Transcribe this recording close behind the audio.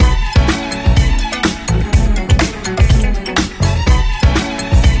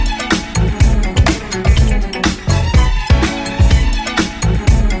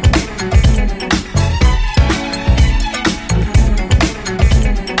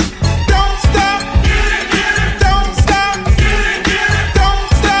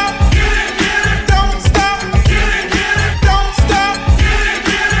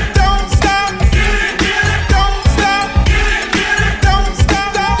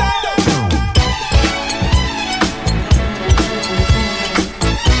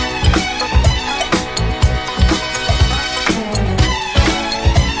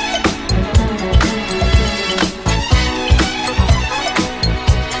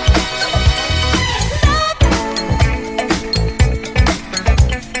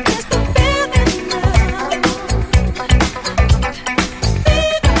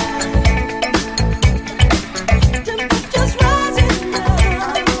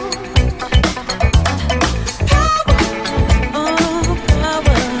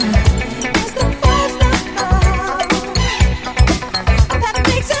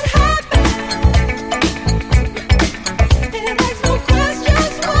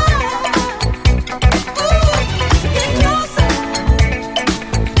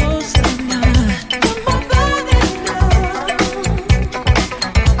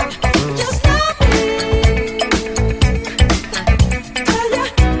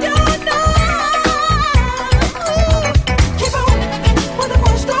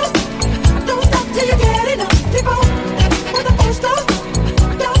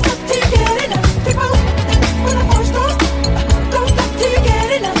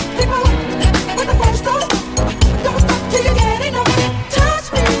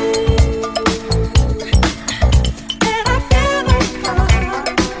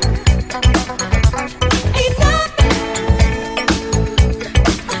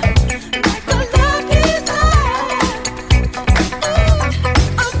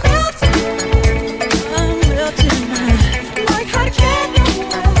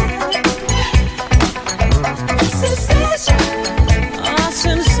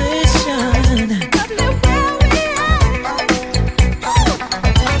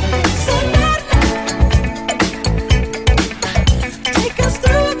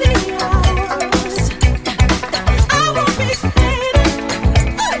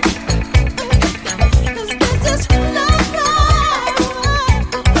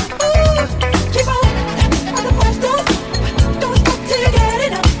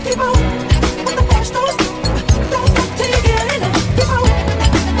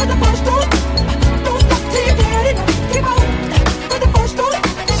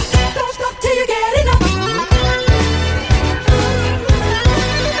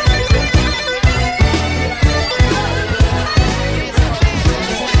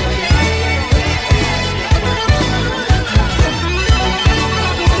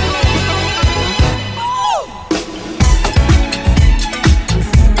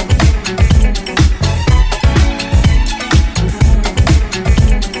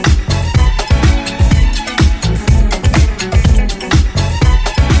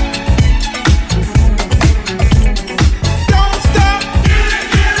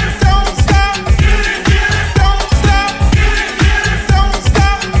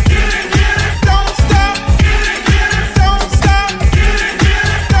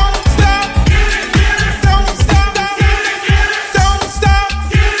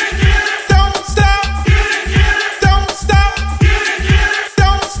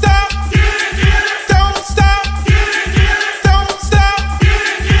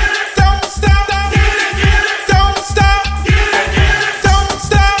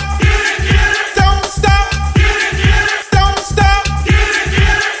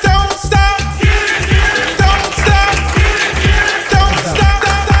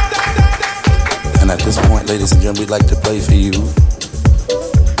ladies and gentlemen, we'd like to play for you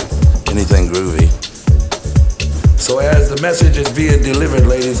anything groovy. So as the message is being delivered,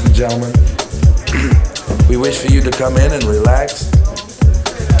 ladies and gentlemen, we wish for you to come in and relax,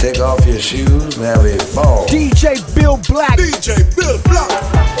 take off your shoes, and have a ball. DJ Bill Black. DJ Bill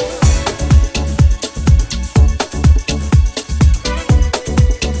Black.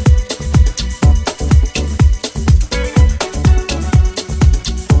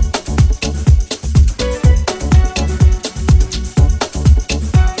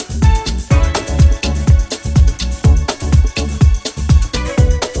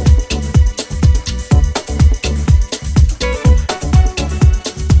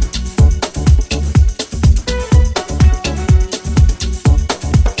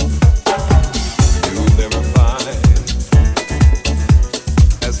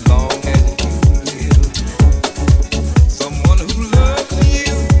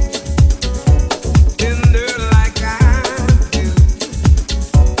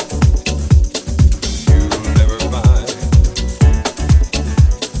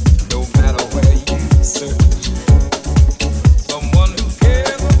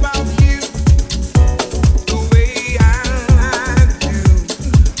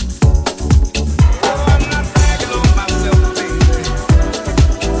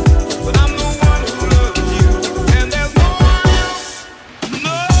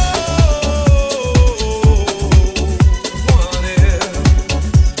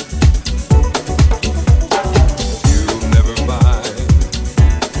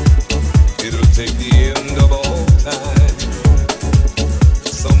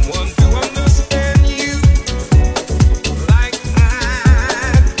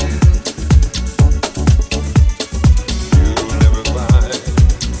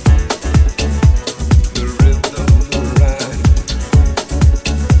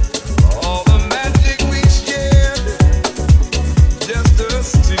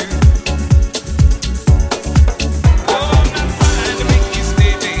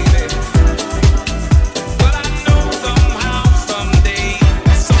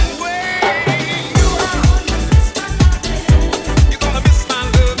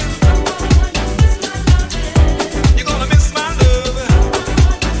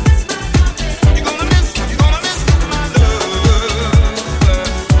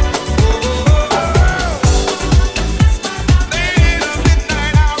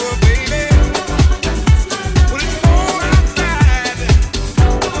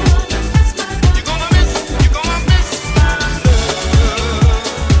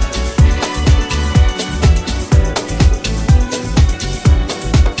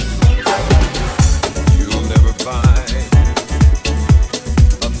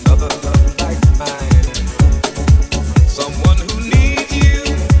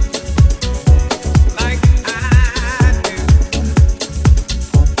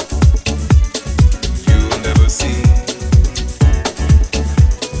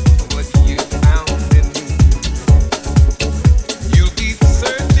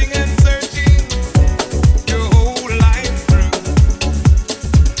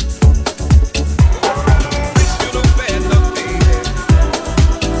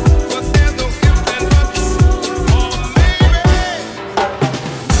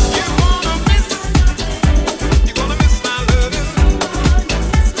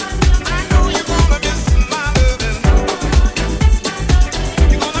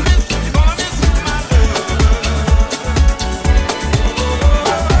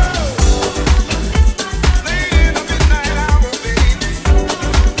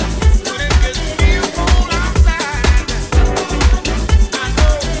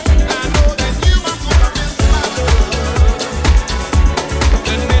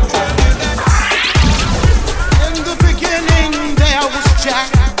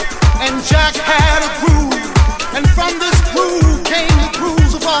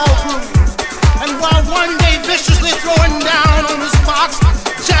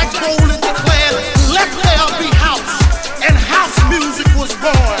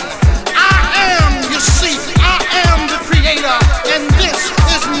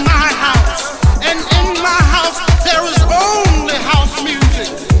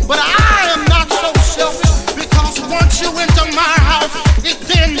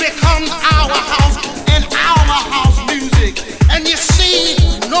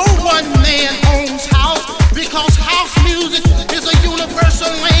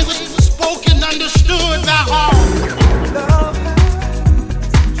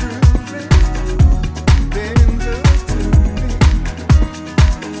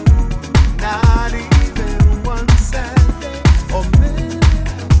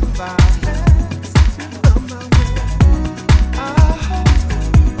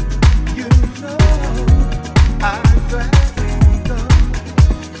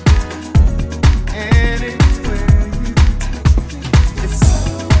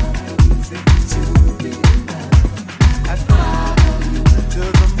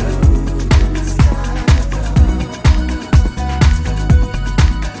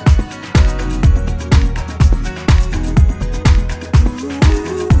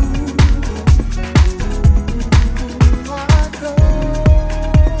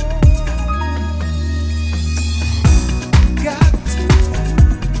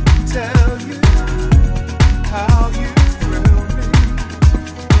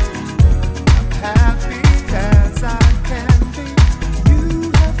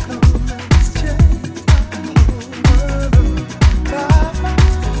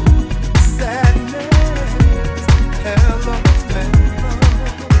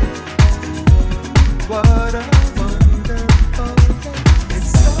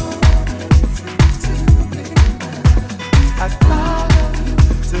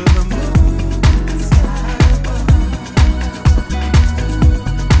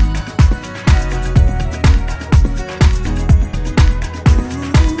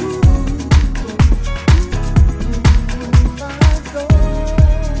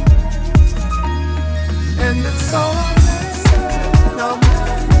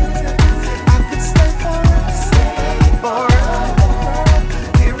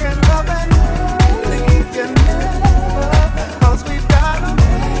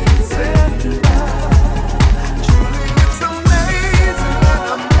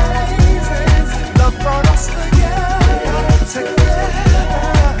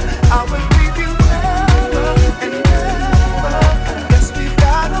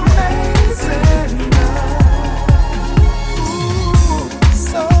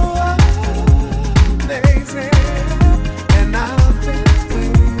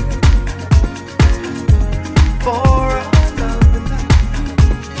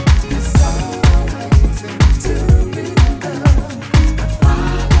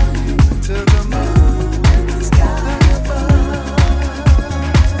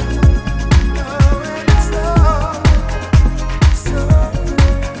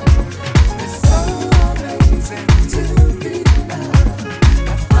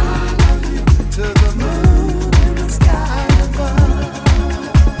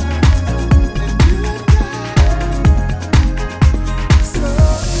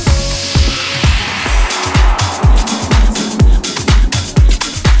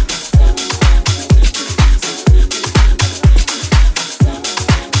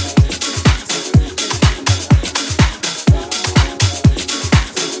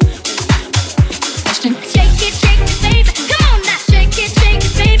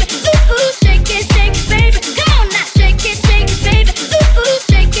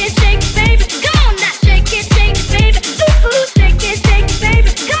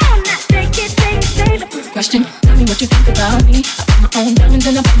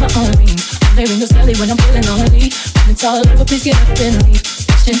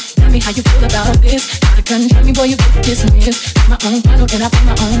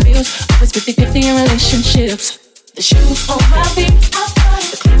 Relationships. The shoes on my feet,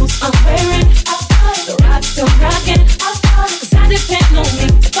 the clothes I'm wearing, the rock still rocking. 'Cause I depend on me.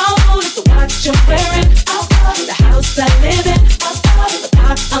 If I want it, the watch I'm wearing, the house I live in, the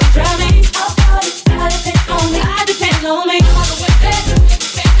car I'm driving. I depend on me. I depend on me. All the way back,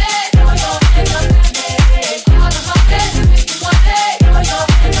 throw your hands up at me. All of my best, make it one day. Throw your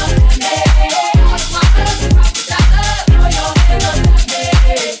hands up at me. All of my best, rock the dollar. Throw your hands up at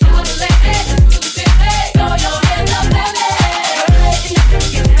me. All the ladies, throw your hands up at me. Girl, in the club,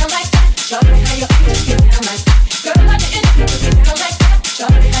 get down like that. Shorty, how your angels get down like that. Girl, like the interview, get down like that.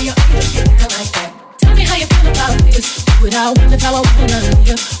 Shorty, how your angels get down like that. Tell me how you feel about this. Without one, that's how I wanna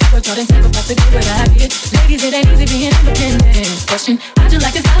live. Work hard and sacrifice to get what I get. Ladies, it ain't easy being independent. Question, how'd you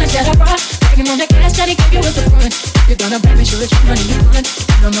like this knowledge that I brought? Bragging on that cash that he gave you as a front. If you're gonna brag, make sure it's your money you want.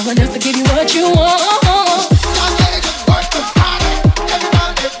 You don't know one else to give you what you want. Young ladies work the party.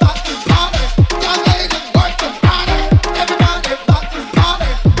 Everybody rock the party. Young ladies work the party. Everybody rock the party.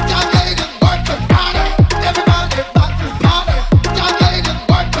 Young ladies work the party. Everybody rock the party. Young ladies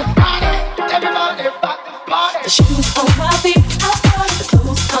work the party. Everybody rock the party. The shoes on my feet, the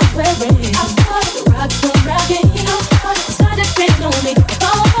clothes I'm wearing, the rock I'm rocking. 'Cause I depend on me. If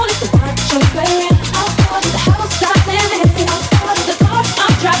I want it, the watch I'm wearing, the house I live in, the car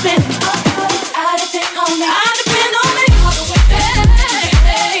I'm driving. I depend on me. I depend on me. All the way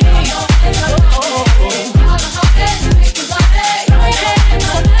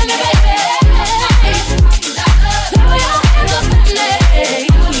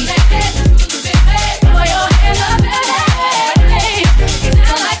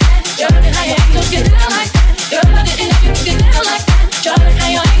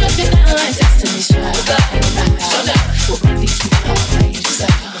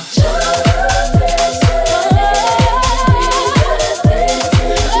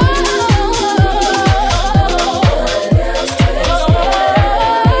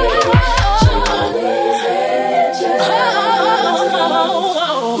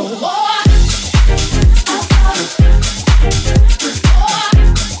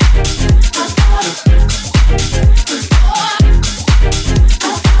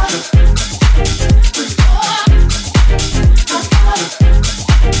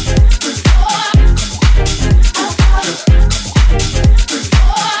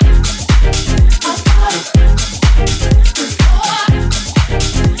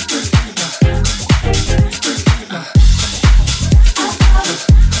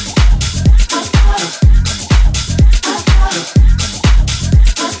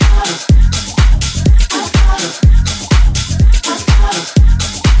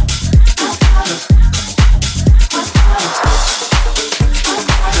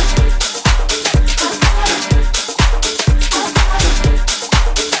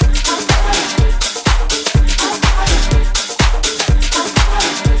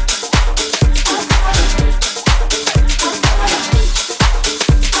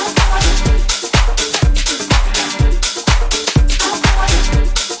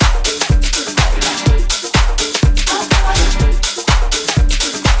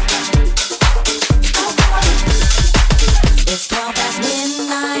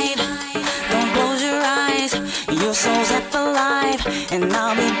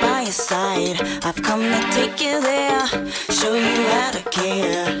your side. I've come to take you there, show you how to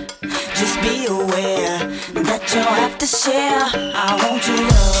care. Just be aware that you'll have to share. I want your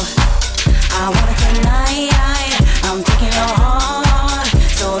love, I want it tonight. I'm taking your heart,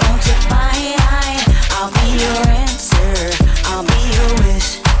 so don't you fight. I'll be your answer, I'll be your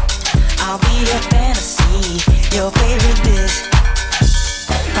wish, I'll be your fantasy, your favorite dish.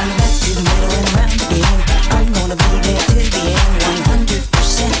 From the back to the middle and around again, I'm gonna be there till the end,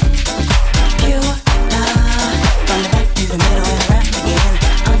 100% pure love. From the back to the middle and around again,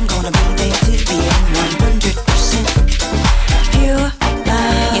 I'm gonna be there till the end, 100% pure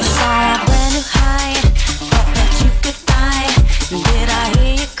love. You saw a brand new height, thought that you could fly. Did I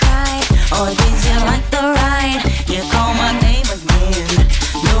hear you cry, or did you like the ride? You call my name again,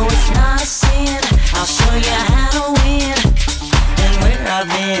 no it's not a sin. I'll show you how to win, and where I've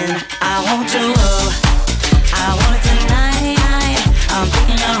been. I want your love, I want it tonight. I'm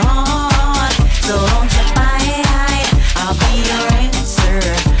taking your heart, so don't you fight. I'll be your answer,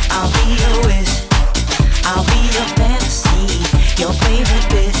 I'll be your wish, I'll be your fantasy, your favorite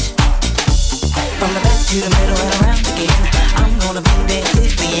bitch. From the back to the middle and around again, I'm gonna be there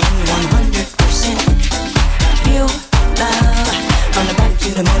till the end, 100% pure love. From the back to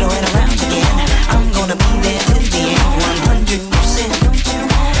the middle and around again, I'm gonna be there till the end, 100%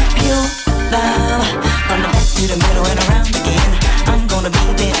 pure love. From the back to the middle and around again, I'm gonna be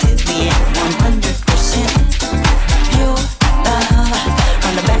there till the end, 100% pure love.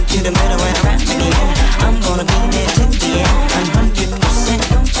 From the back to the middle and around again, I'm gonna be there till the end, 100%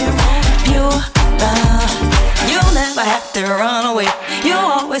 pure love. You'll never have to run away,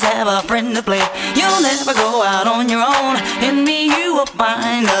 you'll always have a friend to play. You'll never go out on your own, in me you will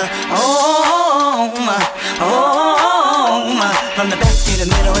find a home, home. From the back to the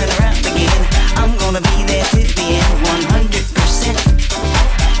middle and around again, I'm gonna be there till the end, 100%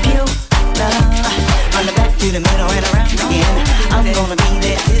 pure love. From the back to the middle and around again, I'm gonna be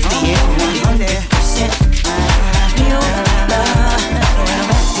there till the end, 100% pure love.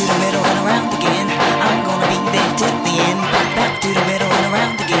 Back to the middle and around again, I'm gonna be there till the end. Back to the middle and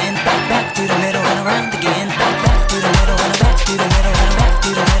around again, back to the middle and around again, back to the middle and back to the middle and back to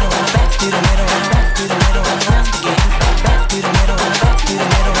the middle and back to the middle and back to the middle and around again, back to the middle and back to the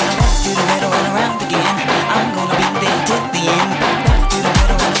middle and back to the middle and around again. I'm gonna be there till the end. Back to the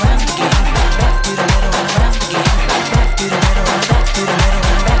middle and around again, back to the middle and around again, back to the middle and back to the middle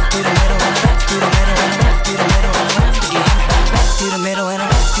and back to the middle and back to the middle and back to the middle and around again, back to the middle and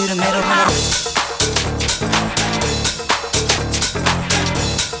back to the middle and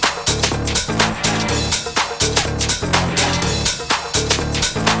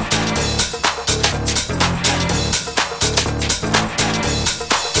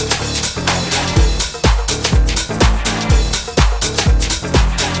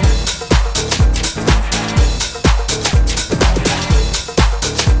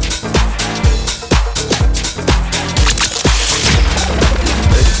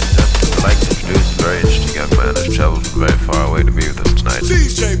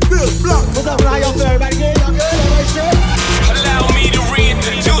Allow me to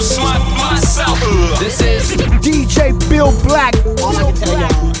reintroduce myself. This is DJ Bill Black. All I can tell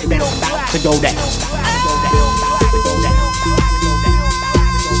y'all is that it's about to go down.